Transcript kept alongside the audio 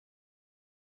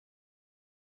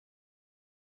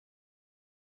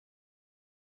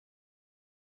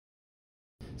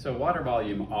So water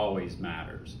volume always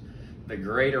matters. The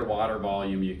greater water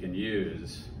volume you can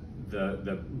use,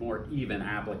 the more even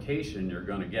application you're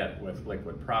going to get with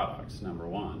liquid products, number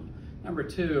one. Number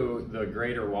two, the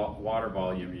greater water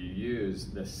volume you use,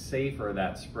 the safer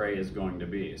that spray is going to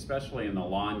be, especially in the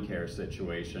lawn care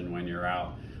situation when you're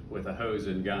out with a hose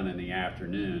and gun in the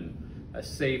afternoon. A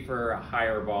safer,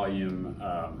 higher volume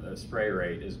spray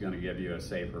rate is going to give you a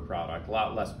safer product, a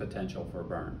lot less potential for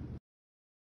burn.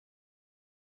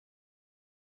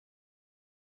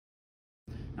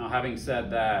 Now, having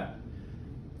said that,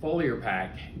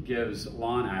 Foliar-Pak gives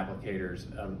lawn applicators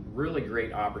a really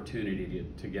great opportunity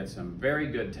to get some very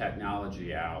good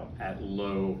technology out at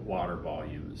low water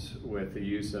volumes. With the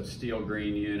use of steel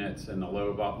green units and the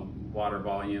low water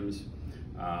volumes,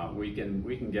 we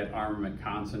can get armament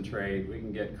concentrate, we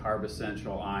can get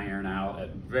carbessential iron out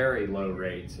at very low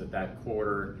rates, at that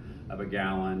 1/4 of a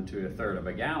gallon to 1/3 of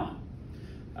a gallon.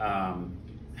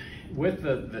 With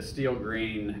the steel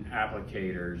green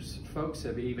applicators, folks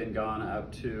have even gone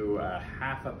up to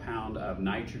 1/2 pound of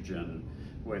nitrogen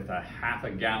with a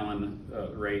 1/2 gallon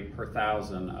rate per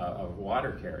 1,000 of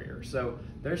water carrier. So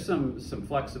there's some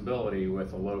flexibility with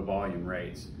the low volume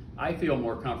rates. I feel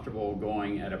more comfortable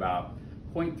going at about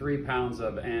 0.3 pounds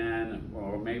of N,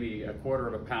 or maybe 1/4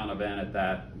 of a pound of N at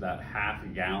that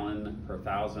 1/2 gallon per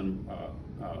 1,000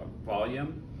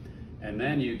 volume. And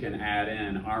then you can add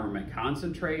in armament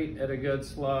concentrate at a good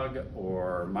slug,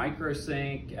 or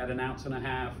microsync at 1.5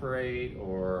 ounce rate,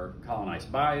 or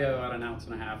colonized bio at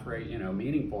 1.5 ounce rate, you know,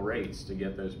 meaningful rates to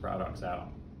get those products out.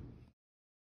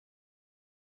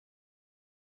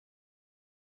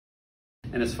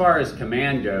 And as far as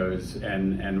Command goes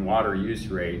and water use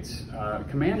rates,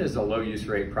 Command is a low use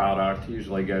rate product,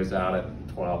 usually goes out at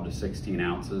 12 to 16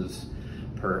 ounces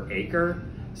per acre.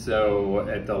 So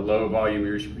at the low volume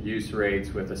use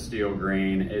rates with a steel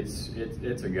green, it's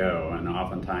a go. And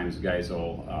oftentimes guys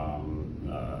will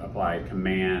apply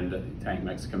Command, tank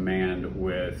mix Command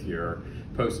with your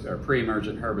post or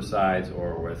pre-emergent herbicides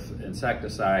or with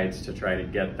insecticides to try to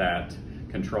get that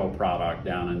control product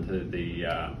down into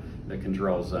the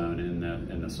control zone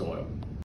in the soil.